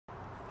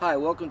Hi,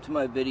 welcome to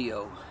my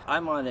video.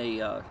 I'm on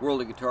a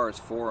World of Guitars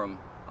forum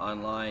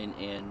online,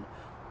 and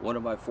one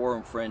of my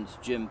forum friends,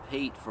 Jim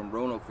Pate from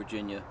Roanoke,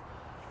 Virginia,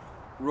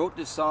 wrote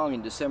this song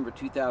in December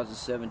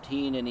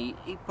 2017, and he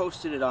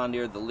posted it on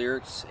there, the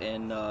lyrics,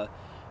 and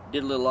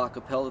did a little a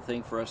cappella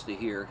thing for us to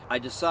hear. I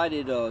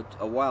decided a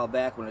while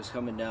back when I was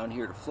coming down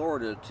here to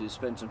Florida to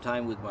spend some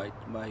time with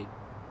my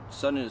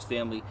son and his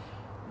family,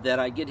 that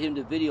I get him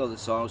to video the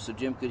song so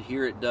Jim could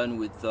hear it done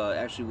with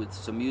actually with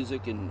some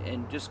music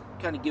and just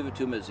kind of give it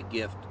to him as a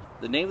gift.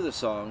 The name of the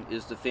song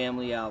is The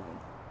Family Album.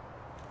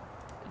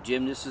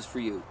 Jim, this is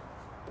for you.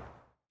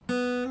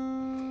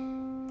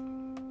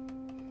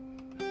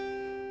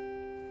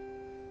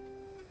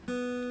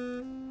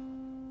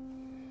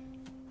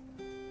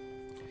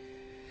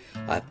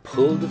 I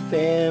pulled the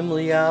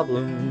family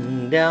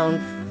album down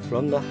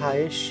from the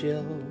highest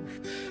shelf,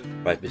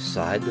 right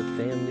beside the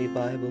family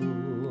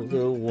Bible,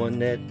 the one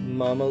that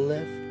Mama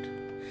left.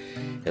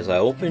 As I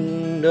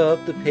opened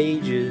up the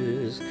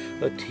pages,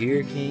 a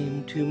tear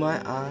came to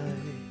my eye.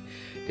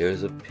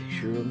 There's a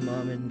picture of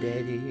Mom and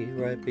Daddy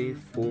right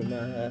before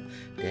my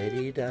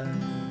daddy died.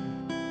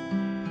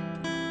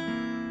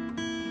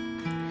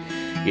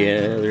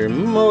 Yeah, they're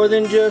more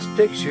than just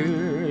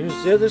pictures,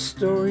 they're the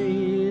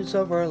stories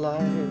of our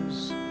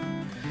lives.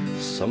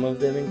 Some of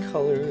them in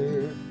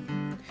color,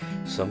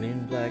 some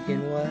in black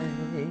and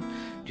white.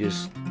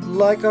 Just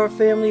like our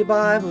family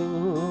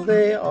Bible,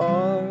 they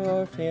are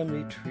our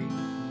family tree,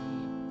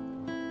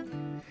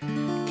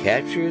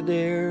 captured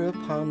there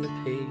upon the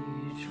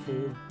page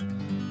for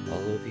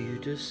all of you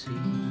to see.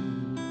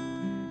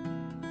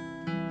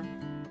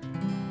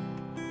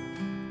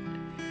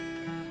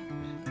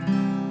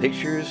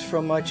 Pictures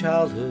from my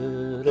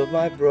childhood of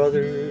my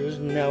brothers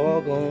now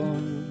all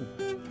gone,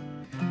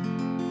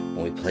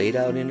 when we played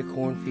out in the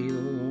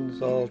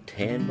cornfields all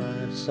tanned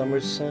by summer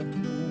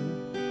sun.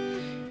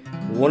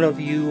 One of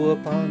you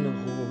up on the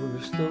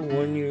horse, the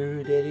one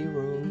your daddy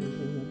rode.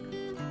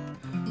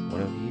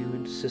 One of you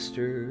and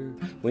sister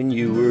when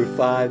you were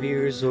 5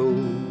 years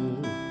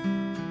old.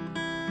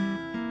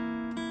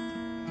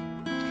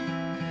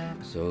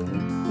 So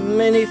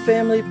many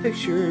family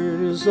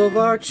pictures of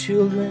our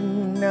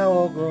children now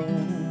all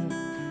grown,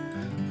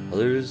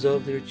 others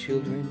of their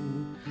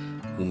children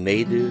who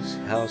made this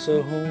house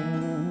a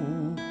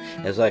home.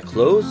 As I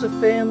close the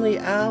family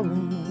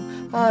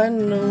album, I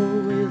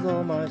know with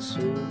all my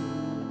soul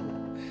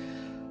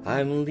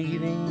I'm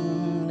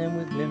leaving them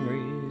with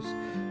memories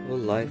of a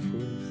life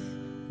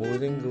worth more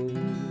than gold.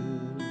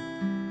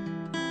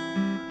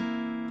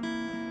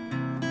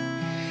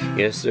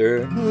 Yes,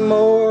 they're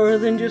more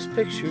than just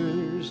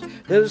pictures,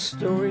 they're the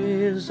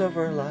stories of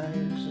our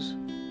lives.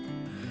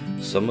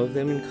 Some of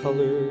them in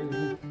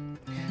color,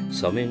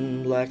 some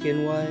in black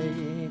and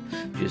white.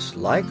 Just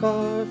like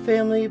our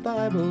family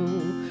Bible,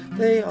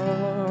 they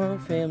are our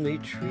family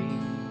tree,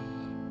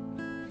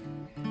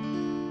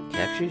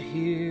 captured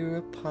here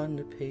upon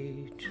the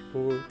page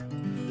for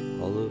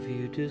all of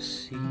you to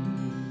see.